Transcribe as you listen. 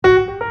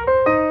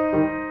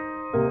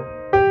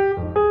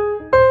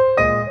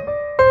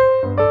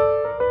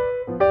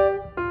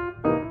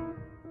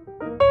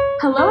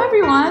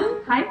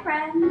Hi,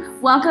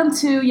 friends. Welcome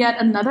to yet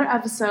another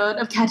episode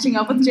of Catching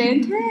Up with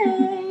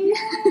J&K.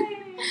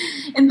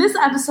 In this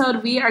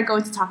episode, we are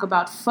going to talk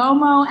about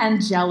FOMO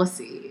and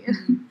jealousy.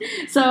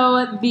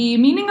 So the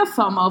meaning of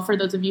FOMO, for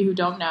those of you who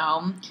don't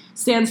know,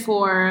 stands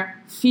for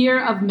fear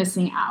of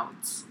missing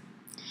out.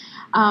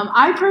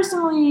 I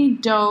personally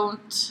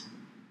don't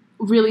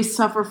really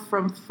suffer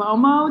from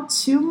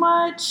FOMO too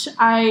much.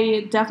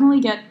 I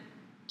definitely get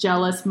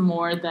jealous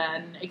more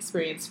than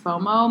experience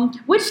FOMO,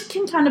 which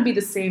can kind of be the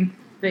same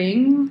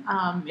thing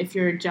if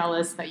you're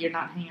jealous that you're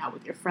not hanging out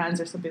with your friends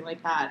or something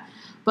like that.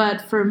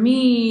 But for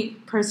me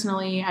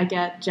personally, I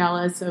get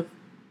jealous of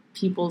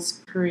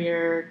people's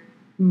career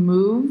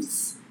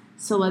moves.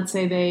 So let's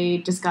say they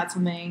just got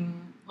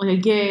something like a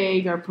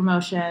gig or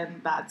promotion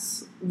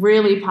that's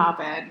really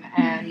poppin',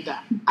 and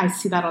I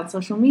see that on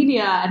social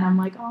media and I'm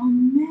like, oh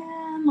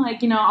man,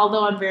 like, you know,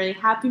 although I'm very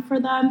happy for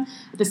them,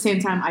 at the same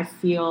time I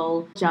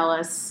feel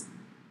jealous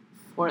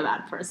for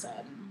that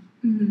person.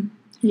 Mm-hmm.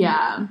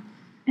 Yeah.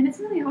 And it's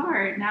really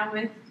hard now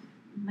with,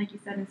 like you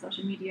said, in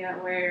social media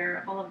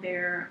where all of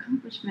their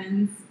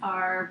accomplishments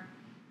are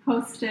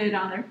posted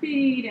on their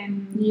feed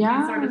and you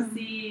can sort of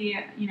see,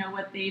 you know,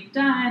 what they've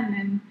done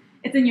and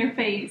it's in your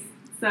face.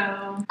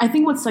 So I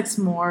think what sucks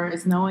more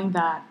is knowing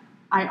that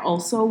I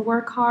also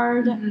work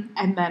hard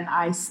and then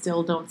I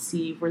still don't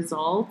see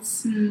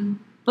results. Mm-hmm.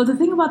 But the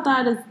thing about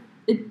that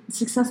is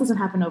success doesn't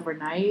happen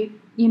overnight.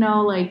 You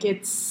know, like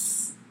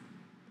it's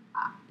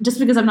just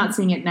because I'm not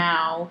seeing it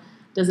now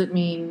doesn't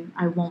mean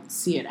I won't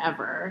see it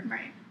ever.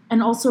 Right.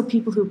 And also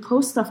people who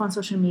post stuff on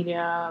social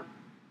media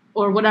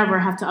or whatever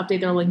have to update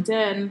their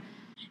LinkedIn,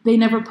 they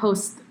never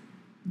post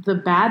the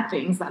bad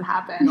things that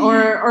happen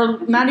or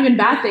not even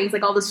bad things,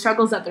 like all the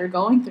struggles that they're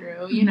going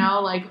through, you know,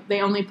 like they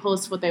only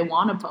post what they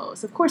want to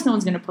post. Of course, no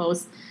one's going to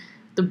post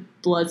the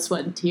blood,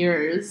 sweat, and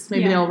tears.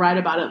 Maybe they'll write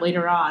about it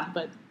later on,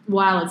 but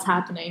while it's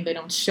happening, they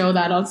don't show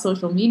that on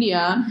social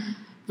media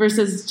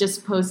versus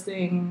just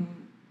posting,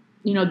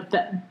 you know,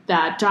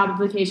 that job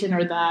application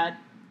or that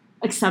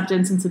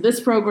acceptance into this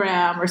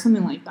program or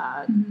something like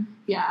that. Mm-hmm.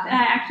 Yeah.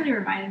 That actually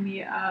reminded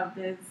me of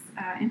this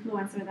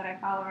influencer that I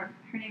follow.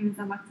 Her name is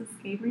Alexis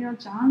Gabriel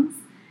Johns,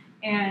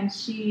 and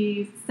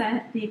she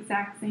said the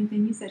exact same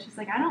thing you said. She's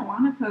like, I don't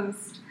want to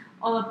post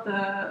all of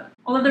the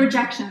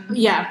rejections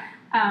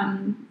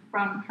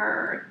from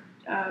her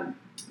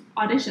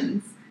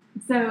auditions.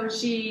 So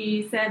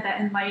she said that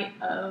in light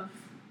of,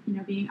 you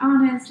know, being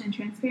honest and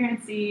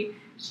transparency,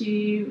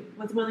 she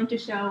was willing to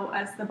show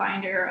us the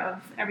binder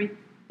of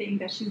everything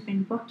that she's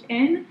been booked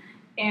in,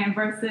 and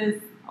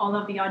versus all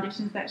of the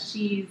auditions that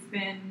she's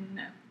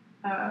been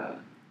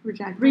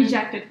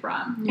rejected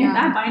from. Yeah. And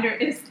that binder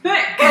is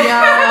thick.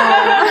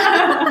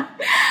 Yeah.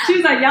 She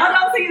was like, y'all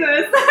don't see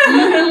this.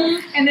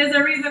 And there's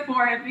a reason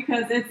for it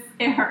because it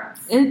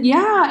hurts.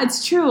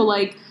 It's true.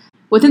 Like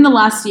within the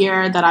last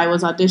year that I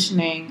was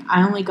auditioning,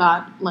 I only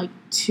got like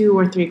 2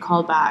 or 3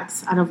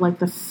 callbacks out of like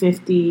the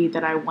 50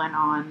 that I went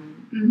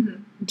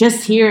on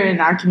just here in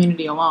our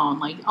community alone.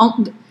 Like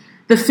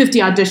the 50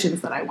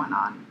 auditions that I went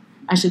on,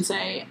 I should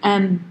say.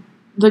 And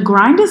the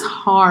grind is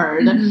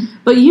hard,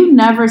 but you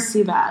never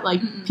see that.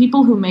 Like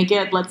people who make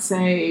it, let's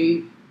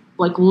say,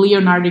 like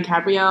Leonardo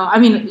DiCaprio. I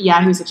mean,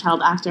 yeah, he's a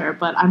child actor,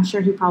 but I'm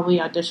sure he probably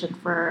auditioned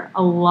for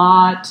a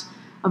lot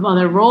of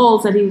other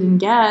roles that he didn't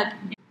get.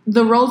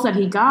 The roles that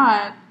he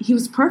got, he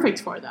was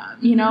perfect for them,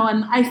 you know?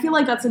 And I feel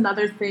like that's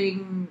another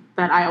thing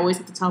that I always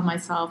have to tell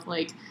myself,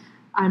 like,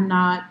 I'm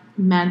not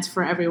meant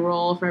for every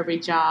role, for every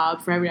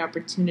job, for every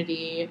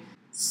opportunity.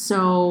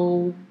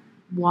 So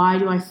why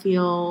do I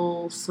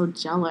feel so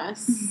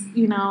jealous?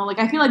 You know, like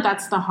I feel like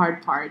that's the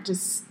hard part.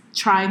 Just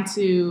trying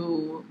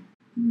to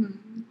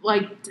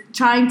make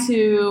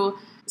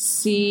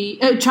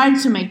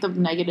the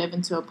negative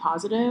into a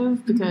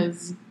positive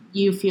because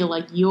you feel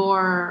like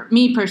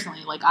me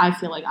personally, like I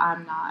feel like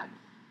I'm not,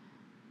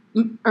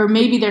 or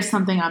maybe there's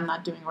something I'm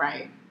not doing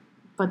right.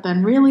 But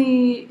then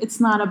really it's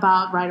not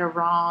about right or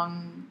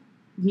wrong.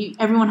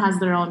 Everyone has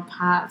their own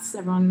paths.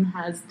 Everyone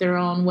has their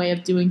own way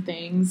of doing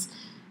things.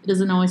 It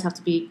doesn't always have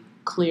to be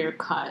clear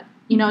cut.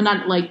 You know,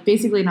 not like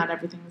basically not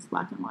everything is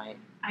black and white.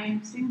 I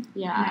understand.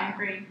 Yeah. And I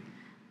agree.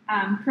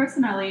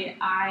 Personally,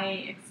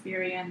 I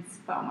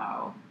experienced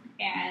FOMO,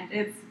 and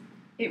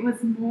it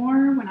was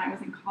more when I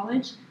was in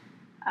college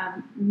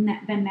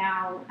than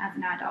now as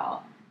an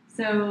adult.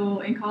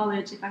 So in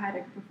college, if I had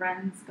a group of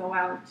friends go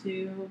out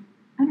to,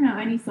 I don't know,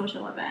 any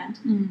social event,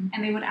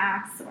 and they would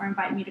ask or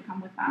invite me to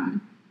come with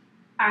them,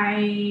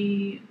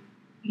 I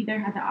either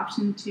had the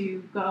option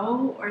to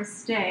go or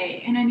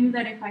stay. And I knew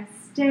that if I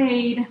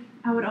stayed,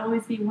 I would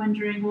always be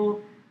wondering,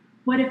 well,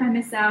 what if I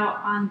miss out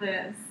on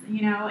this,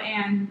 you know?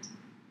 And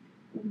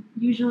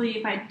usually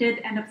if I did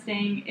end up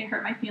staying, it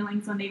hurt my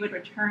feelings when they would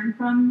return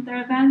from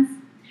their events.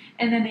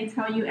 And then they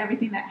tell you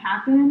everything that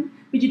happened,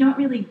 but you don't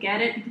really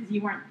get it because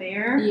you weren't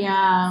there.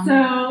 Yeah.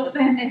 So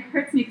then it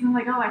hurts me because I'm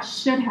like, oh, I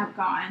should have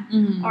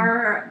gone.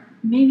 Or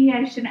maybe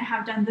I shouldn't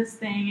have done this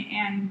thing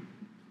and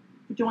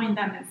joined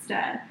them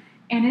instead.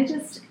 And it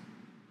just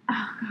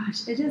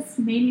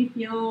made me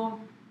feel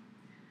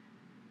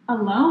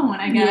alone,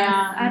 I guess.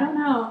 Yeah. I don't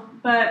know,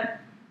 but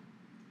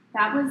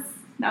that was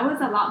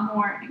a lot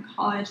more in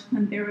college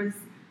when there was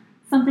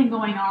something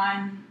going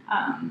on,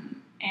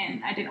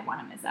 and I didn't want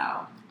to miss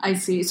out. I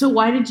see. So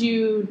why did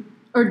you,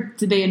 or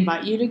did they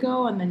invite you to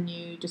go and then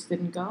you just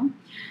didn't go?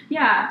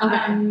 Yeah.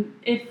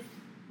 Okay.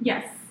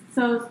 Yes.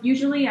 So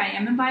usually I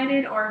am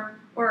invited, or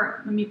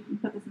let me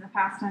put this in the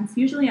past tense.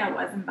 Usually I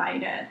was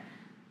invited.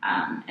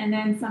 And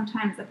then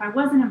sometimes if I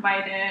wasn't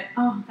invited,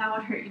 that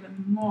would hurt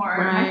even more.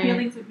 Right. My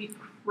feelings would be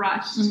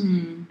crushed.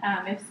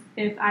 Mm-hmm.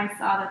 If I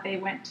saw that they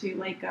went to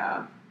like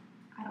I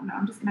don't know,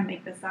 I'm just gonna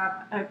make this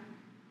up, a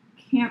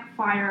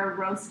campfire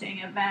roasting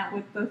event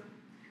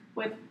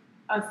with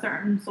a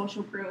certain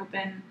social group,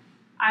 and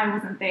I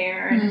wasn't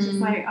there, and it's just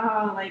like,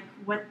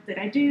 what did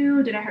I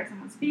do? Did I hurt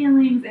someone's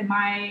feelings? Am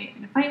I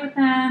in a fight with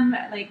them?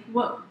 Like,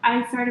 what?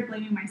 I started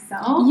blaming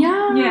myself.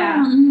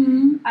 Yeah.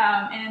 Mm-hmm.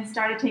 And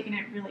started taking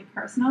it really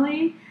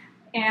personally,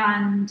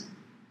 and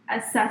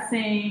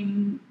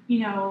assessing,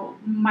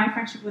 my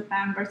friendship with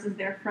them versus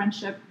their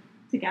friendship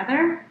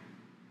together.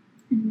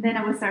 And then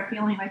I would start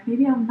feeling like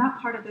maybe I'm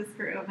not part of this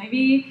group.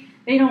 Maybe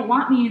they don't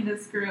want me in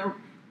this group.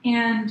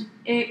 And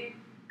it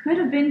could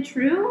have been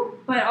true,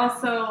 but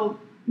also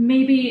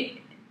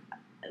maybe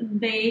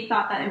they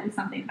thought that it was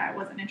something that I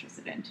wasn't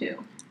interested in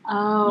too.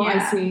 Oh,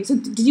 Yeah. I see. So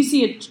did you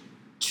see a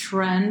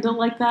trend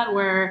like that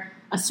where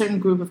a certain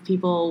group of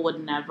people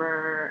would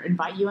never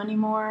invite you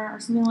anymore or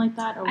something like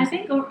that? Or I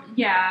think,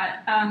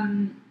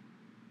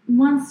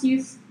 once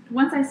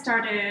I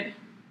started,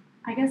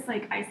 I guess,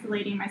 like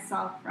isolating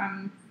myself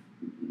from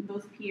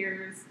those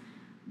peers,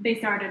 they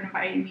started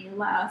inviting me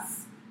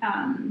less.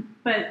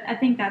 But I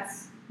think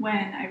that's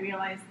when I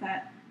realized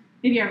that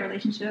maybe our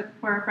relationship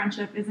or our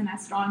friendship isn't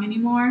as strong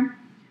anymore.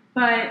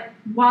 But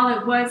while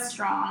it was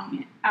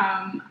strong,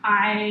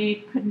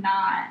 I could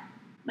not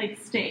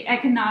stay. I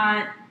could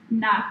not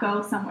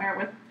go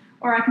somewhere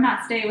or I could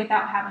not stay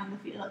without having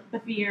the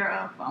fear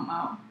of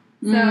FOMO.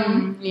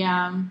 So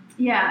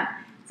yeah.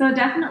 So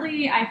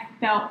definitely, I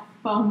felt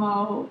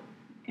FOMO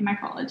in my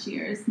college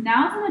years.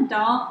 Now as an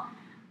adult,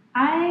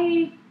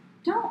 I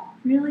don't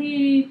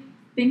really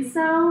think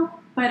so,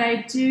 but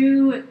I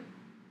do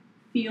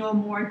feel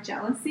more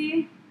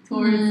jealousy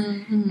towards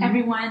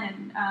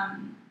everyone,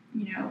 and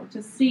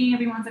just seeing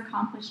everyone's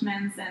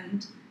accomplishments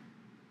and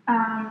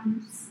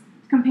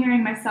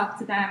comparing myself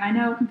to them. I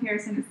know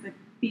comparison is the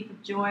thief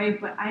of joy,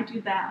 but I do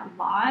that a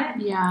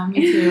lot. Yeah,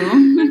 me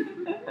too.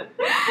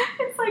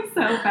 It's like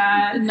so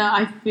bad. No,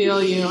 I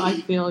feel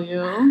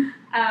you.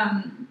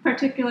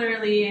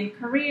 Particularly in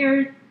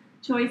career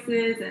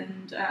choices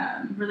and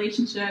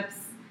relationships.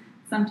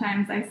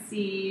 Sometimes I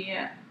see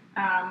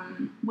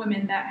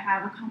women that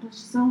have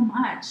accomplished so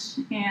much,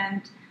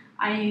 and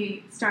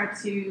I start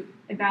to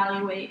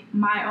evaluate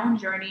my own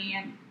journey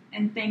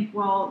and think,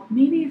 well,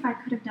 maybe if I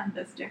could have done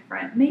this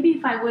different, maybe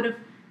if I would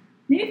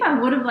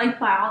have liked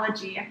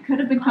biology, I could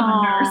have become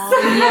a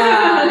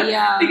nurse.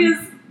 Yeah.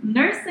 Because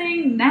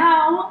nursing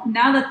now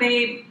that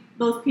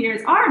those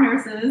peers are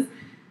nurses,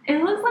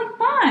 it looks like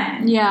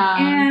fun. Yeah.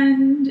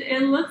 And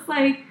it looks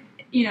like,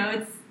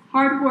 it's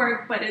hard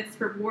work, but it's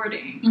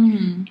rewarding.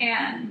 Mm-hmm.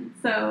 And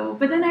so,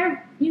 but then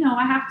I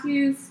have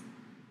to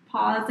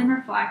pause and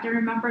reflect and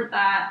remember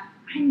that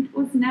I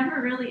was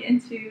never really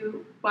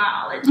into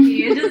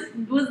biology. It just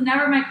was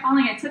never my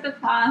calling. I took a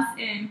class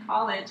in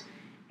college,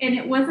 and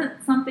it wasn't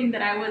something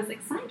that I was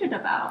excited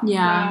about.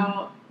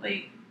 Yeah. So,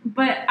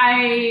 but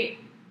I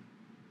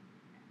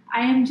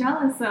am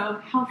jealous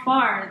of how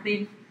far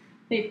they've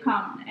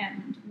come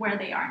and where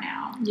they are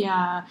now.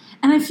 Yeah.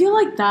 And I feel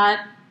like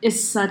that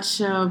is such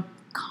a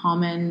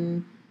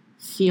common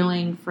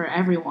feeling for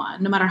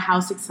everyone, no matter how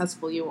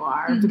successful you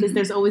are, because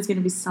there's always going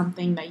to be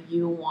something that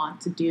you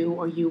want to do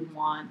or you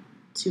want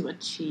to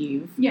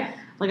achieve. Yeah.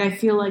 Like, I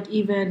feel like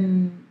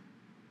even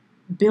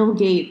Bill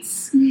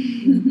Gates,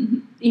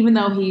 even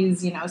though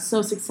he's,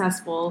 so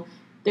successful,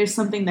 there's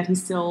something that he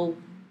still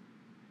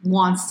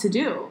wants to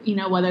do,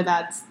 whether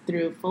that's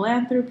through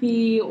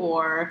philanthropy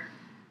or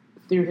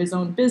through his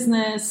own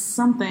business,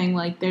 something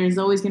like there's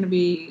always going to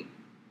be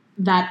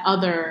that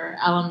other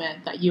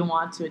element that you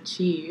want to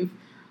achieve.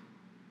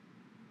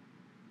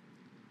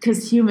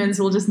 Because humans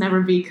will just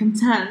never be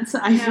content,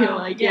 I feel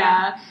like,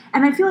 yeah.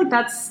 And I feel like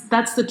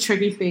that's the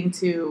tricky thing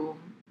to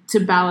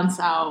balance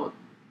out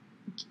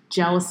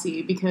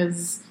jealousy,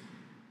 because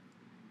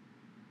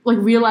like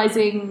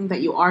realizing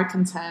that you are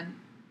content,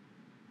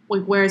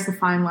 like where's the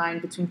fine line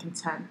between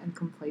content and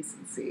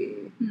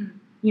complacency?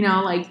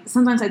 Like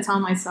sometimes I tell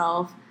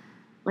myself,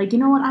 like, you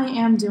know what, I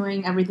am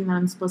doing everything that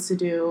I'm supposed to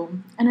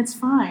do, and it's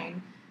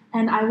fine.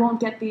 And I won't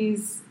get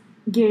these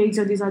gigs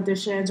or these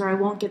auditions, or I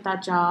won't get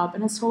that job,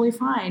 and it's totally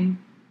fine.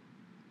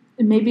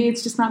 And maybe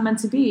it's just not meant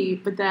to be.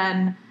 But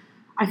then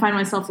I find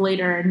myself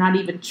later not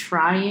even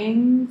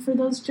trying for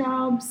those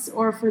jobs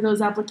or for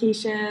those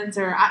applications,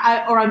 or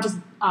I'm just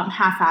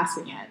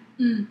half-assing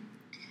it.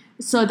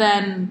 So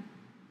then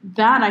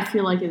that I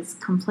feel like is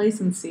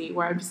complacency,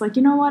 where I'm just like,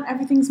 you know what,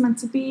 everything's meant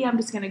to be. I'm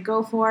just going to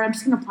go for it. I'm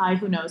just going to apply.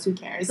 Who knows? Who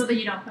cares? So that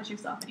you don't push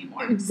yourself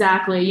anymore.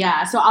 Exactly,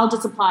 yeah. So I'll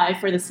just apply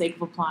for the sake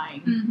of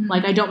applying. Mm-hmm.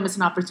 Like, I don't miss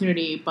an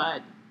opportunity,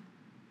 but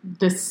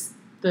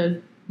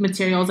the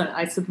materials that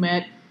I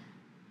submit,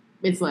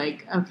 it's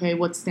like, okay,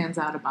 what stands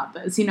out about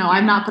this? You know,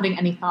 I'm not putting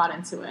any thought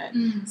into it.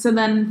 Mm-hmm. So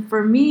then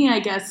for me,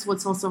 I guess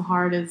what's also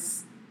hard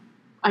is,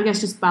 I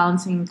guess, just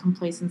balancing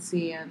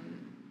complacency and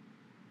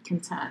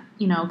content,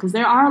 you know, because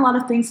there are a lot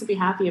of things to be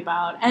happy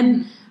about.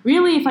 And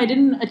really, if I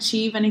didn't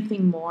achieve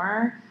anything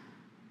more,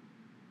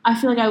 I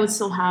feel like I would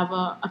still have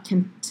a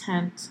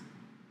content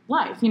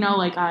life. You know,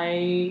 like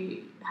I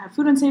have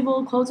food on the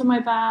table, clothes on my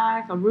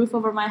back, a roof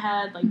over my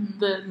head, like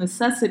the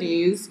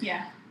necessities.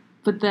 Yeah.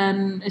 But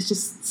then it's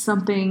just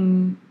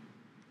something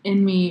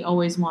in me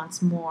always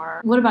wants more.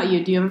 What about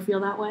you? Do you ever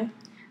feel that way?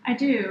 I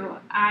do.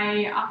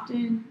 I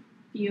often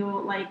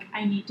feel like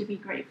I need to be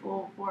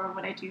grateful for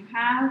what I do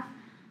have.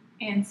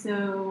 And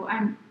so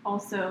I'm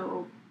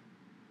also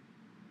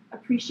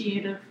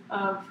appreciative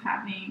of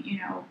having, you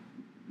know,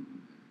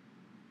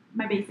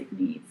 my basic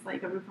needs,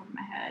 like a roof over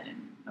my head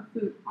and a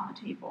food on the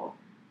table.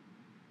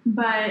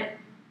 But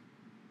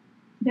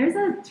there's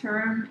a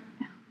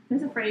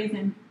phrase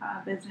in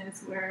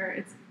business where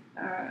it's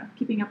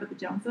keeping up with the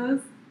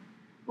Joneses,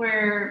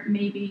 where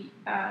maybe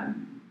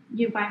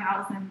you buy a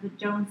house and the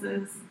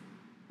Joneses,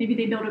 maybe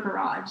they build a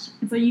garage,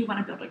 and so you want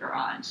to build a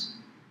garage.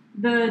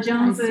 The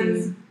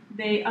Joneses,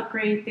 they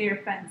upgrade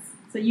their fence,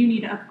 so you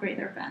need to upgrade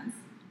their fence.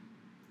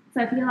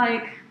 So I feel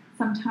like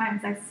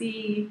sometimes I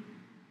see,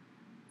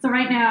 so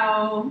right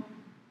now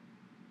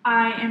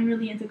I am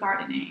really into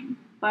gardening,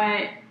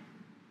 but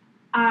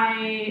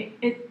I've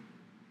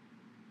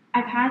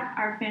had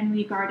our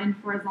family garden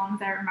for as long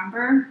as I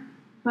remember,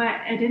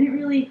 but it didn't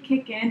really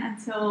kick in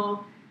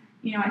until,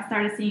 you know, I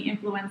started seeing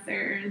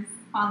influencers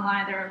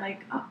online that were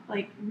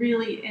like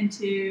really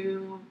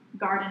into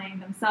gardening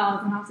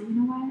themselves, and I was like, you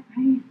know what,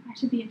 I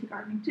should be into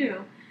gardening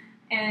too.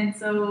 And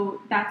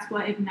so that's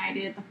what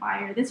ignited the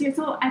fire this year.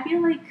 So I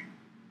feel like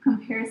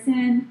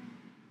comparison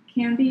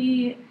can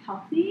be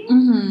healthy,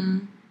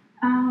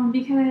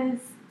 because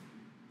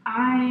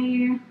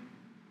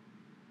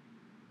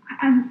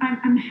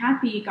I'm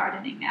happy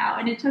gardening now,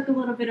 and it took a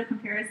little bit of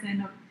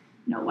comparison of,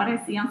 you know, what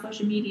I see on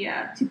social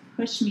media to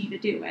push me to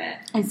do it.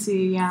 I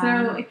see, yeah.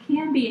 So it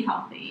can be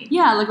healthy.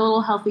 Yeah, like a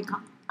little healthy,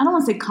 I don't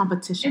want to say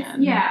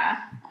competition. Yeah.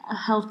 A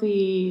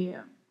healthy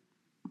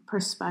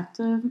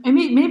perspective. I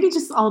mean, maybe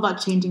just all about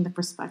changing the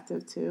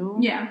perspective too.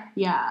 Yeah.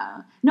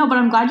 Yeah. No, but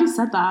I'm glad you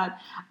said that.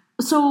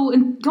 So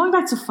going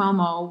back to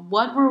FOMO,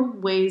 what were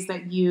ways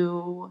that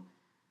you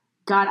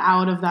got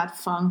out of that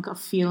funk of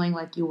feeling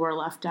like you were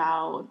left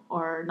out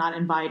or not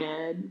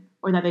invited,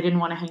 or that they didn't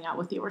want to hang out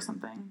with you or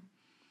something?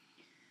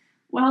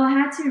 Well, I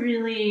had to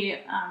really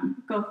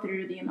go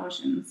through the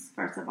emotions,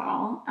 first of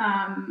all.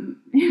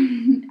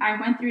 I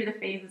went through the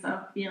phases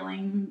of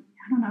feeling,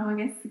 I don't know,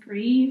 I guess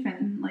grief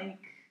and like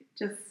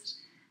just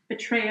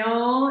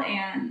betrayal.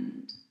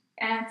 And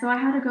so I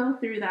had to go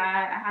through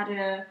that. I had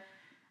to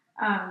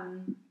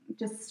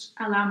just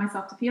allow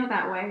myself to feel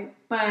that way.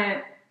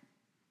 But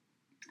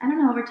I don't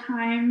know, over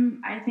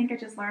time, I think I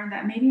just learned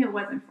that maybe it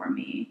wasn't for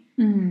me.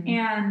 Mm-hmm.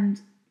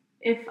 And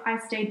if I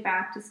stayed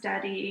back to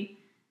study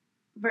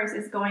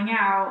versus going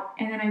out,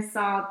 and then I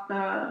saw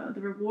the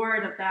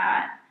reward of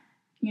that,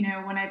 you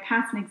know, when I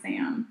passed an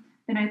exam,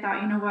 then I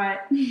thought, you know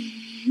what,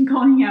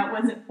 going out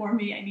wasn't for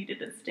me. I needed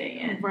to stay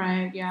in.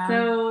 Right, yeah.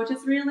 So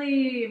just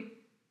really,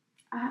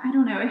 I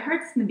don't know, it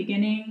hurts in the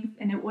beginning,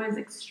 and it was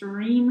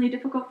extremely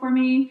difficult for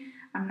me.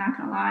 I'm not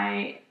going to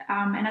lie.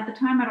 And at the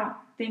time, I don't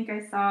think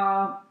I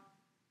saw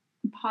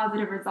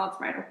positive results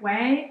right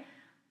away.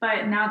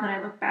 But now that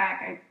I look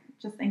back, I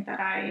just think that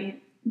I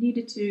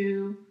needed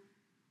to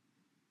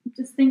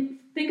just think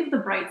of the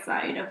bright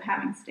side of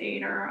having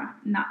stayed or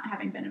not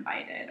having been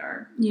invited.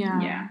 Or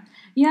yeah.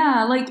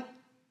 Like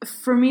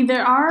for me,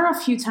 there are a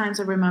few times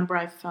I remember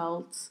I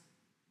felt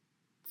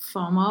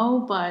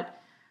FOMO,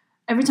 but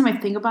every time I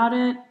think about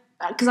it,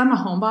 because I'm a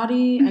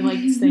homebody, I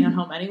like staying at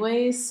home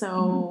anyways.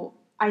 So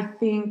I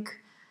think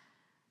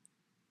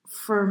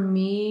for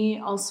me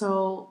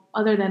also,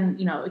 other than,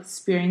 you know,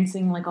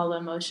 experiencing like all the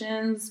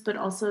emotions, but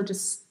also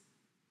just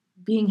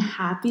being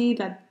happy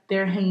that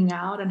they're hanging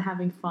out and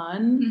having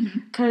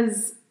fun.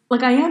 Because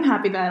like I am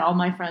happy that all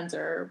my friends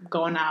are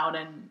going out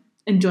and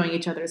enjoying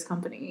each other's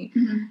company.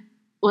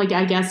 Like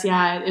I guess,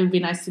 yeah, it would be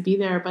nice to be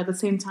there, but at the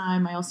same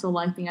time, I also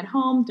like being at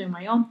home, doing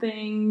my own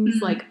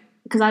things. Like,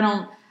 because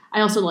I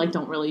also like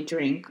don't really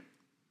drink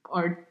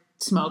or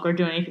smoke or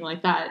do anything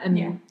like that.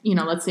 And you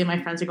know, let's say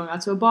my friends are going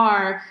out to a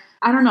bar.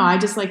 I don't know. I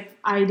just like,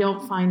 I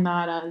don't find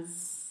that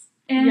as...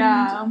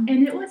 And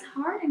it was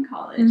hard in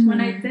college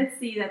when I did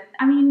see that.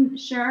 I mean,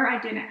 sure,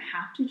 I didn't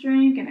have to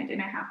drink, and I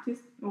didn't have to,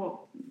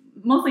 well,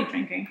 mostly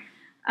drinking.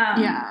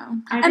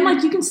 And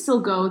like you can still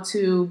go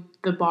to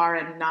the bar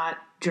and not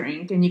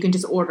drink, and you can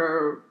just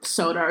order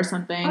soda or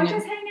something. Or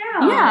just hang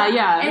out.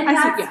 Yeah. And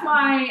that's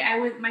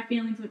why my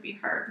feelings would be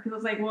hurt, because I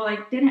was like, well, I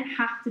didn't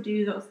have to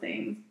do those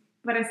things,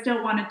 but I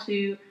still wanted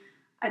to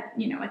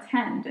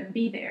attend and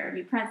be there,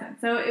 be present.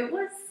 So it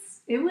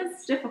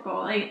was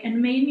difficult. It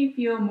made me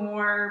feel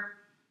more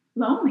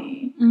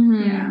lonely.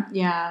 Mm-hmm.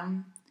 Yeah.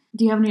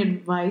 Do you have any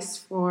advice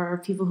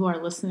for people who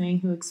are listening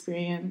who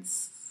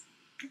experience?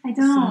 I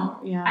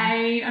don't.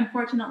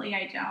 Unfortunately,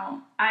 I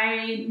don't.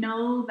 I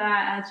know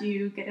that as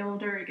you get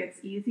older, it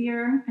gets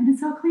easier, and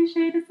it's so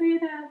cliche to say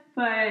that,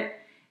 but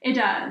it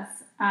does,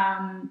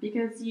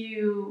 because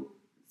you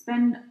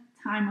spend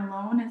time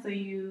alone, and so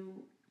you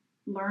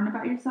learn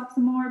about yourself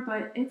some more.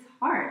 But it's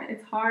hard.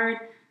 It's hard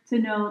to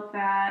know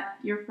that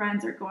your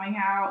friends are going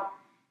out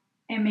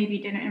and maybe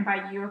didn't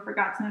invite you, or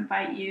forgot to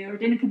invite you, or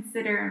didn't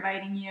consider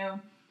inviting you,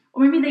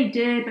 or maybe they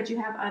did, but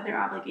you have other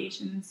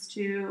obligations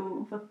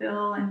to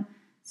fulfill, and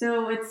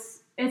so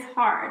it's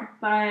hard,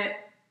 but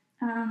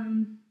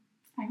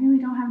I really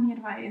don't have any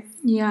advice.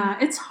 Yeah,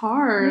 it's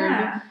hard.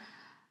 Yeah.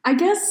 I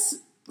guess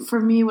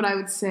for me, what I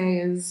would say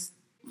is,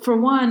 for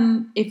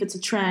one, if it's a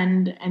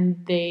trend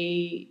and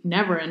they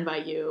never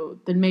invite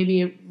you, then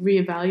maybe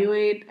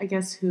reevaluate, I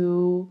guess,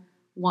 who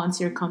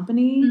wants your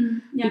company.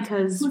 Yeah.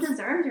 Because who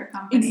deserves your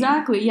company.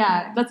 Exactly,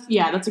 yeah.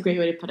 That's a great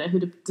way to put it, who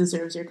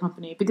deserves your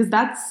company. Because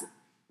that's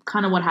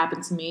kind of what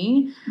happened to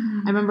me.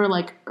 I remember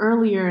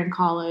earlier in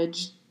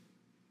college,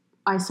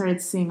 I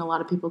started seeing a lot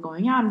of people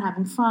going out and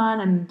having fun,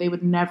 and they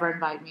would never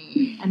invite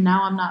me. And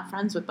now I'm not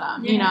friends with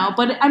them,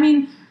 But I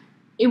mean,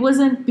 it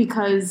wasn't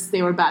because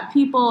they were bad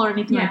people or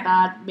anything like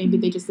that. Maybe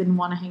they just didn't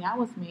want to hang out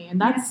with me,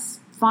 and that's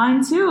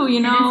fine too,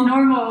 And it's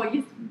normal.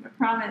 You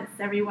promise,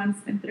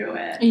 everyone's been through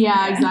it.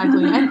 Yeah,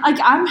 exactly. And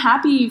I'm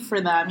happy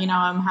for them.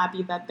 I'm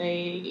happy that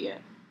they,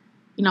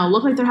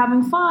 look like they're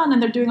having fun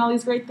and they're doing all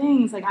these great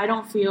things. I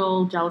don't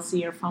feel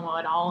jealousy or FOMO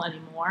at all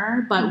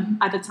anymore. But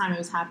at the time it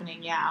was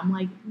happening, I'm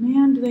like,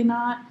 man, do they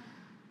not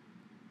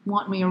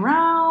want me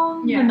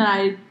around? Yeah. And then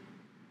I,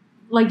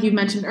 like you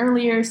mentioned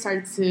earlier,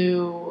 started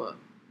to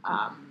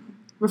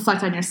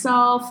reflect on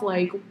yourself.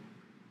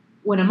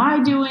 What am I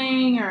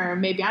doing? Or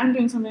maybe I'm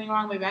doing something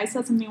wrong. Maybe I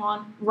said something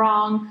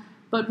wrong.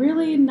 But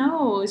really,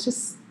 no. It's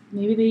just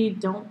maybe they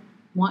don't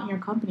want your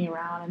company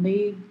around,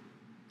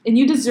 and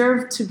you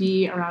deserve to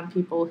be around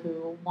people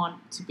who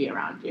want to be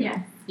around you.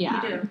 Yeah,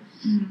 you do.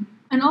 Mm-hmm.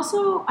 And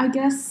also, I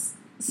guess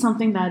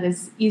something that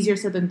is easier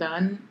said than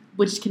done,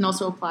 which can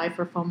also apply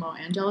for FOMO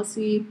and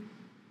jealousy,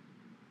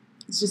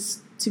 is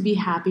just to be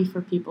happy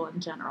for people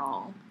in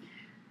general.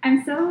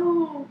 I'm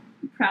so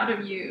proud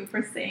of you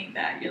for saying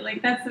that. You're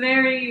that's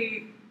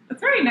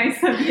very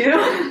nice of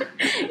you.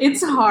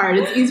 It's hard.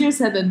 It's easier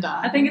said than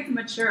done. I think it's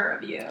mature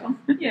of you.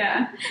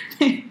 Yeah.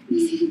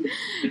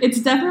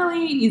 It's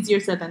definitely easier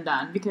said than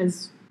done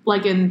because,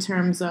 in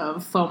terms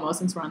of FOMO,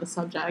 since we're on the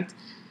subject,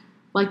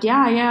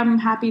 I am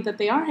happy that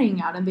they are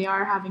hanging out and they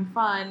are having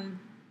fun,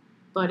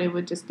 but it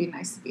would just be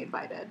nice to be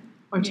invited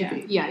or to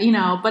be,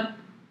 but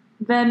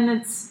then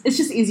it's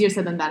just easier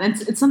said than done.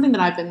 It's something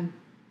that I've been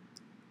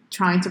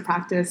trying to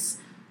practice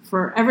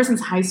ever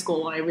since high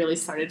school when I really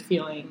started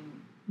feeling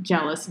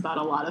jealous about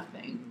a lot of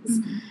things.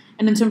 Mm-hmm.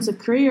 And in terms of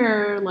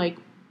career,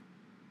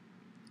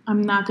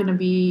 I'm not going to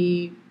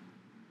be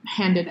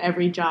handed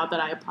every job that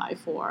I apply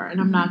for, and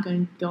I'm not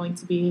going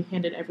to be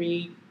handed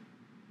every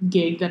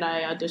gig that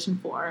I audition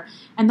for.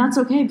 And that's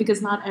okay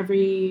because not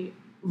every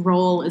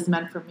role is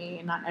meant for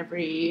me. Not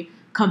every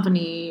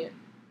company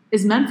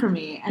is meant for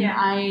me. And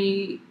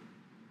I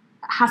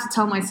have to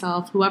tell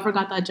myself, whoever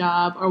got that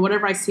job or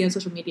whatever I see on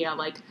social media,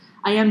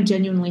 I am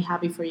genuinely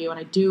happy for you, and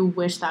I do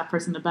wish that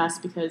person the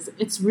best because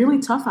it's really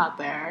tough out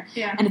there.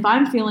 Yeah. And if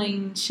I'm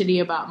feeling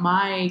shitty about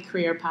my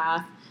career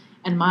path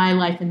and my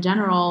life in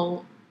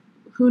general,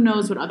 who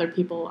knows what other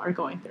people are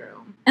going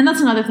through. And that's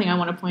another thing I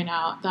want to point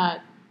out,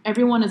 that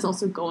everyone is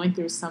also going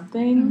through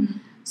something. Mm-hmm.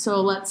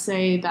 So let's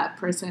say that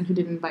person who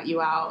didn't invite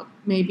you out,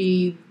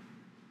 maybe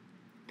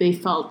they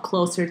felt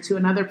closer to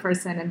another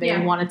person and they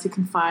wanted to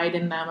confide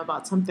in them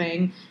about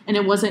something, and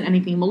it wasn't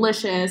anything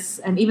malicious.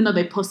 And even though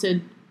they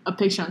posted a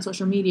picture on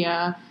social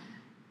media,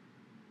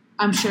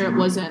 I'm sure it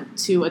wasn't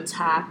to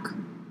attack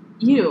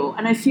you.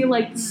 And I feel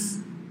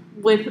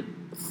with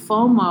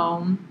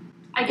FOMO...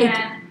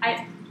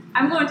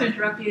 I'm going to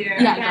interrupt you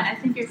there. Yeah, Again, I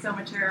think you're so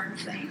mature for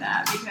saying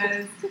that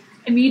because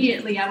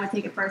immediately I would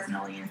take it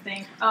personally and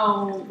think,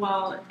 oh,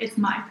 well, it's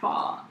my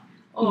fault.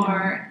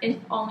 Or if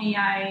only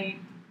I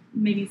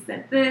maybe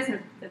said this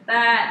or said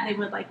that, they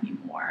would like me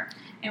more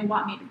and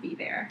want me to be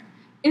there.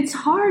 It's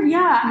hard,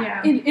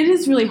 yeah. It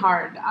is really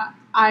hard.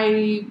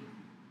 I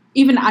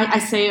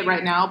say it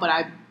right now,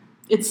 but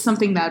it's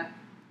something that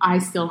I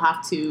still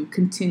have to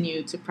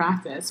continue to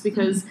practice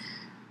because,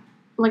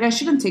 I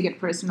shouldn't take it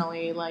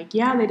personally. They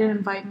didn't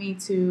invite me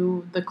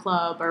to the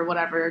club or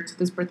whatever, to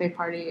this birthday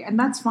party, and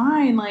that's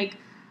fine.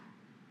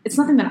 It's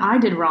nothing that I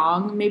did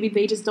wrong. Maybe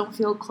they just don't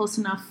feel close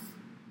enough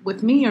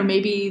with me, or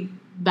maybe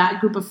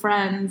that group of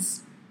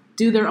friends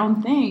do their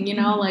own thing,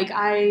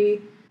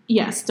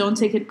 Yes, don't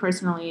take it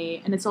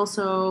personally. And it's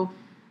also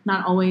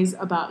not always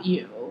about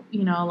you,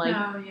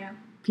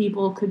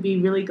 people could be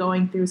really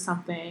going through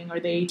something, or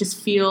they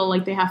just feel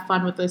like they have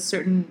fun with a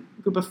certain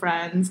group of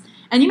friends.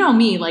 And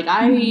me,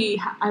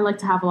 I like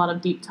to have a lot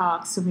of deep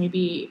talks, so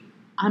maybe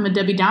I'm a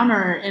Debbie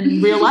Downer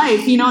in real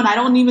life, and I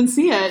don't even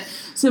see it.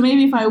 So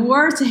maybe if I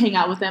were to hang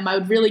out with them, I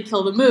would really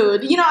kill the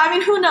mood.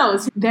 Who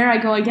knows? There I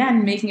go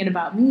again, making it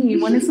about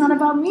me when it's not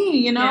about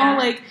me, Yeah.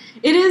 Like,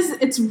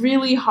 it's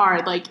really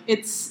hard. Like,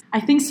 I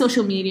think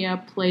social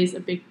media plays a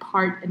big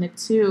part in it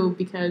too,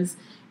 because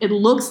it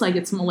looks like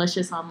it's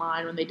malicious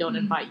online when they don't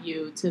invite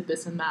you to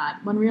this and that,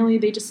 when really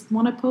they just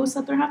want to post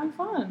that they're having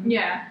fun.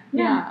 Yeah.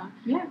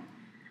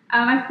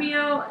 I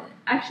feel,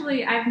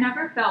 actually, I've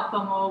never felt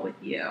FOMO with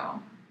you.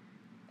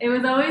 It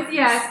was always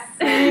yes.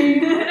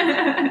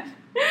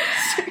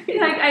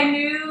 Like,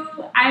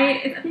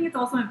 I think it's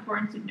also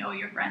important to know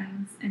your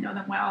friends and know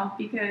them well,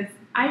 because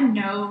I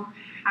know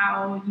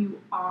how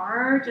you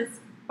are just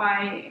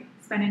by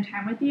spending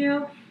time with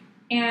you,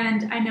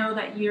 and I know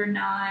that you're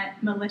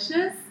not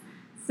malicious.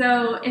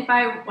 So if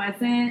I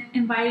wasn't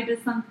invited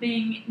to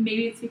something,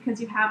 maybe it's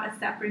because you have a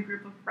separate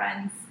group of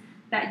friends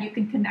that you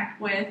can connect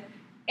with.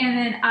 And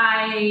then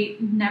I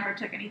never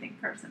took anything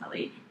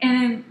personally.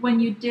 And then when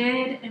you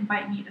did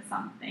invite me to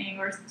something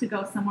or to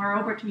go somewhere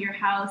over to your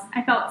house,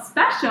 I felt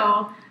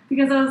special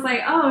because I was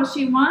like, oh,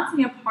 she wants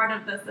me a part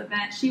of this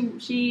event.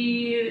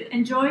 She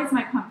enjoys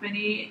my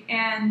company,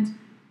 and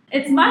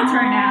it's my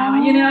turn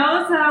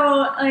now,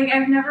 So, like,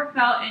 I've never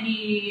felt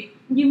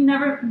you've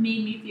never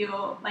made me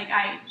feel like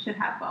I should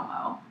have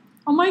FOMO.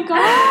 Oh my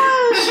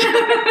gosh.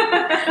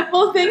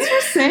 Well, thanks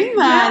for saying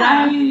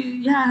that.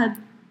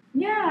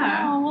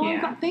 Yeah. Oh,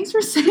 well, God, thanks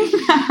for saying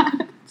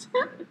that.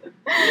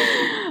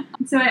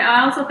 So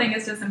I also think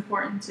it's just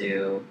important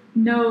to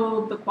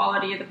know the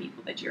quality of the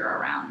people that you're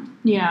around.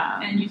 Yeah.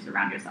 And you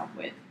surround yourself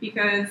with,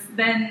 because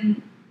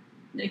then,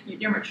 like,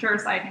 your mature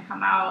side can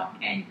come out,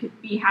 and you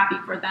could be happy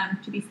for them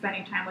to be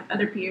spending time with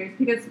other peers,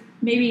 because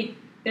maybe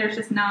there's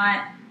just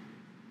not,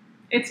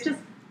 it's just,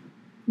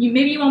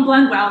 maybe you won't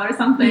blend well or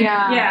something.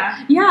 Yeah,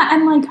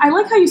 and, like, I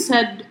like how you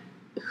said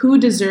who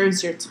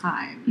deserves your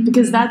time,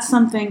 because that's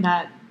something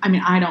that,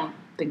 I don't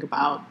think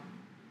about,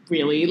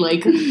 really,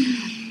 like,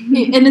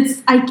 and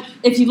it's,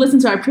 if you listen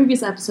to our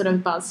previous episode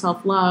about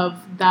self-love,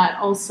 that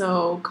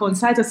also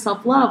coincides with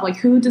self-love, like,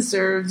 who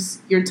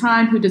deserves your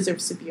time, who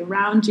deserves to be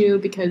around you,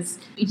 because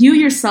you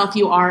yourself,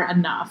 you are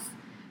enough.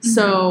 Mm-hmm.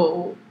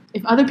 So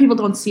if other people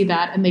don't see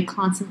that, and they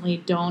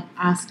constantly don't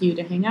ask you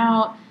to hang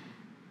out,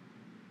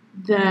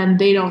 then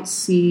they don't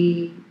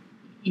see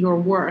your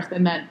worth,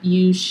 and that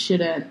you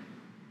shouldn't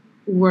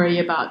worry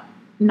about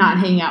not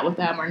hanging out with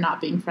them or not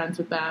being friends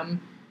with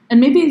them.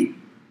 And maybe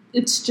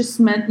it's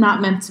just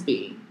not meant to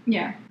be.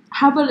 Yeah.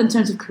 How about in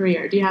terms of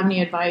career? Do you have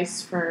any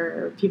advice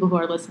for people who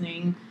are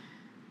listening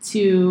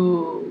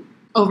to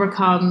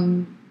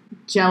overcome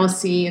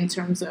jealousy in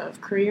terms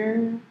of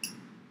career?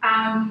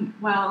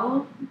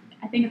 Well,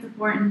 I think it's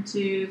important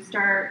to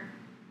start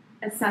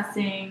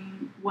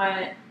assessing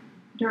what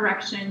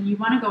direction you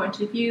want to go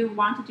into. If you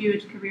want to do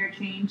a career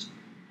change,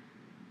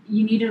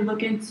 you need to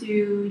look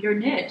into your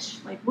niche.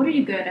 Like, what are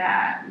you good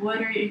at?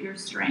 What are your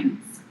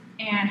strengths?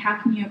 And how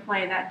can you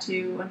apply that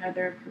to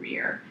another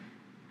career?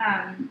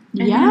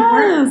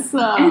 Yes.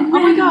 Oh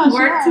my gosh.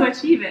 Work to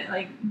achieve it.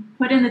 Like,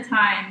 put in the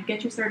time,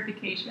 get your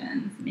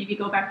certifications, maybe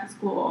go back to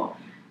school,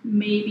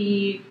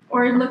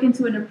 or look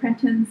into an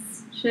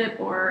apprenticeship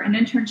or an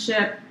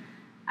internship,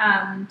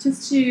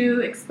 just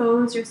to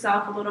expose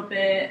yourself a little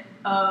bit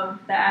of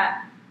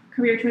that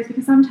career choice.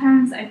 Because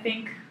sometimes I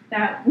think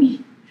that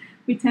we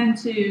tend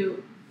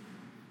to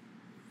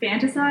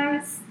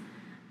fantasize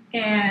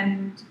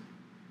and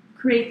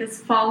create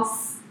this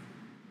false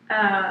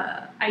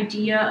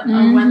idea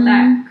of what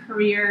that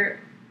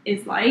career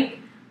is like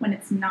when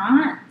it's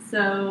not.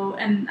 So,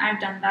 and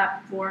I've done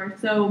that before.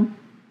 So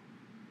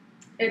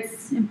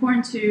it's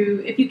important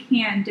to, if you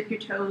can, dip your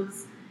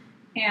toes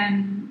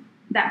in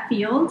that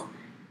field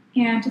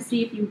and to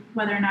see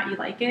whether or not you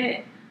like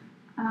it.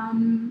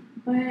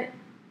 But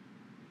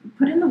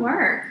put in the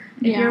work.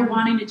 If you're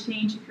wanting to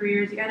change your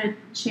careers, you got to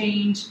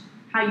change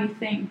how you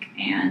think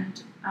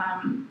and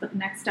what the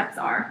next steps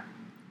are.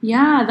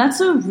 Yeah,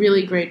 that's a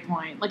really great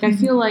point. Like, I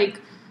feel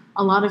like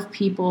a lot of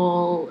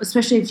people,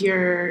 especially if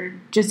you're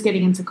just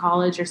getting into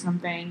college or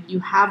something, you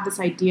have this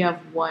idea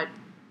of what,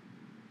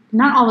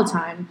 not all the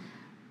time,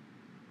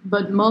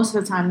 but most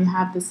of the time you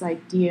have this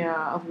idea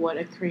of what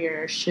a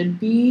career should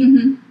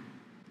be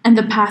and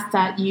the path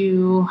that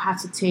you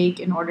have to take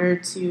in order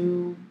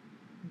to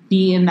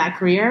be in that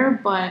career.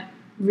 But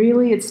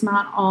really, it's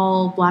not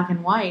all black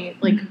and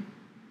white.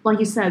 Like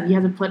you said, you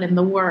have to put in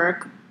the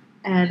work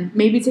and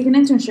maybe take an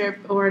internship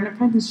or an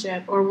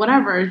apprenticeship or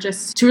whatever,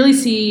 just to really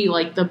see,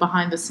 like, the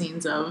behind the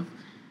scenes of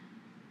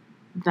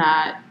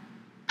that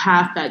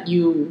path that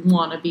you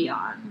want to be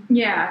on.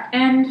 Yeah,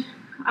 and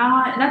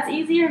that's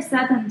easier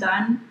said than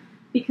done,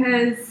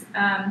 because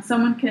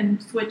someone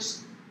can switch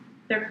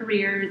their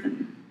careers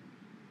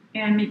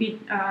and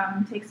maybe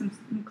take some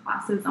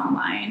classes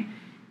online,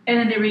 and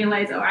then they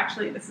realize, oh,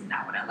 actually, this is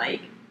not what I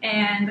like,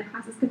 and the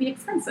classes could be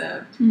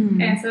expensive,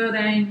 and so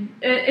then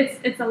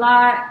it's a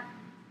lot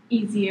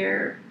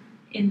easier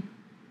in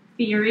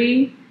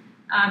theory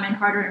and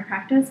harder in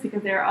practice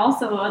because there are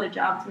also other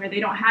jobs where they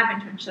don't have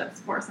internships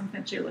for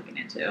something that you're looking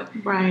into.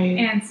 Right.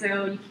 And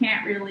so you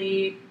can't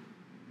really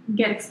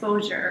get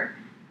exposure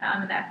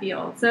in that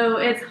field. So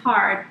it's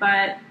hard,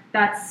 but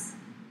that's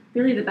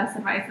really the best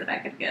advice that I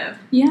could give.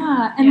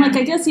 Yeah, and like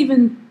I guess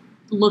even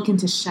look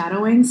into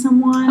shadowing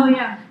someone. Oh,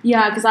 yeah.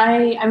 Yeah, because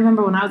I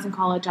remember when I was in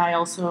college, I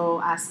also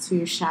asked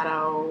to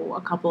shadow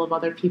a couple of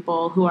other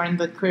people who are in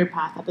the career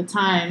path at the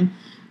time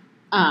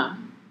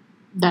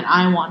that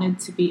I wanted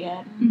to be in.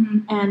 Mm-hmm.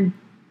 And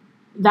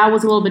that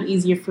was a little bit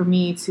easier for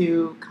me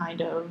to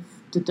kind of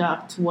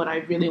deduct what I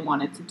really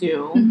wanted to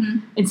do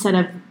instead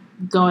of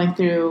going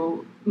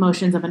through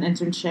motions of an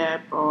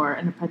internship or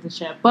an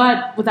apprenticeship.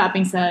 But with that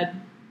being said,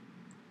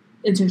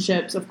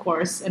 internships, of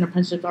course, and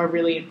apprenticeships are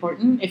really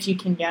important. If you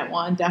can get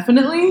one,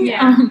 definitely.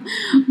 Yeah.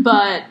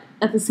 But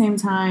at the same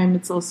time,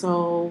 it's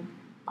also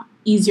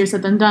easier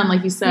said than done,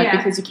 like you said,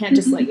 because you can't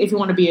just, like, if you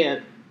want to be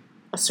a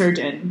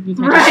surgeon, you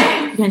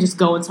can't just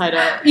go inside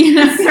a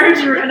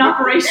surgery, an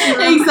operation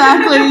room.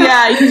 Exactly,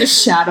 yeah. You can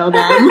just shadow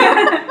them.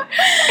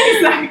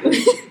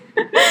 Exactly.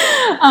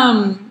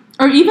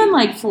 Or even,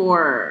 like,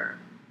 for,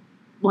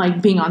 like,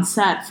 being on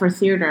set for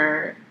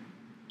theater,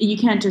 you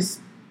can't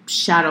just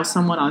shadow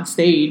someone on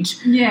stage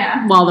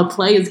while the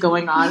play is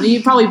going on.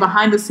 You're probably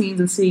behind the scenes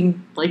and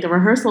seeing like the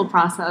rehearsal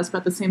process, but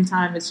at the same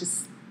time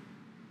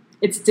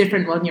it's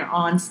different when you're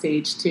on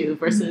stage too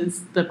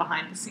versus the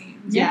behind the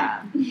scenes.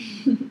 Yeah.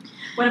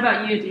 What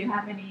about you? Do you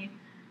have any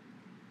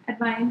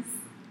advice?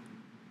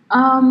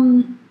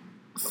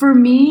 For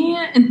me,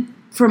 and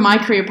for my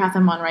career path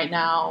I'm on right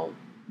now,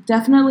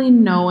 definitely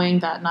knowing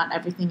that not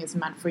everything is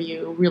meant for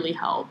you really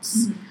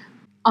helps.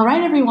 All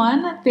right,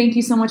 everyone. Thank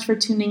you so much for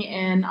tuning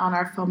in on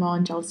our FOMO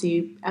and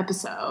jealousy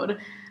episode.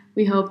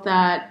 We hope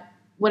that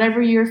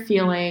whatever you're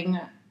feeling,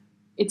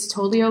 it's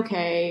totally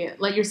okay.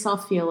 Let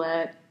yourself feel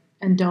it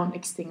and don't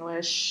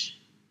extinguish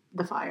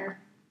the fire.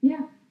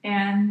 Yeah.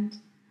 And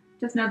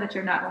just know that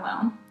you're not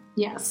alone.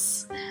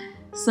 Yes.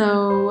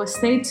 So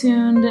stay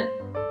tuned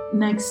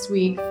next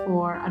week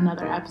for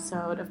another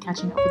episode of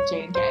Catching Up with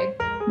J&K.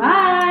 Bye.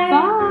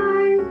 Bye.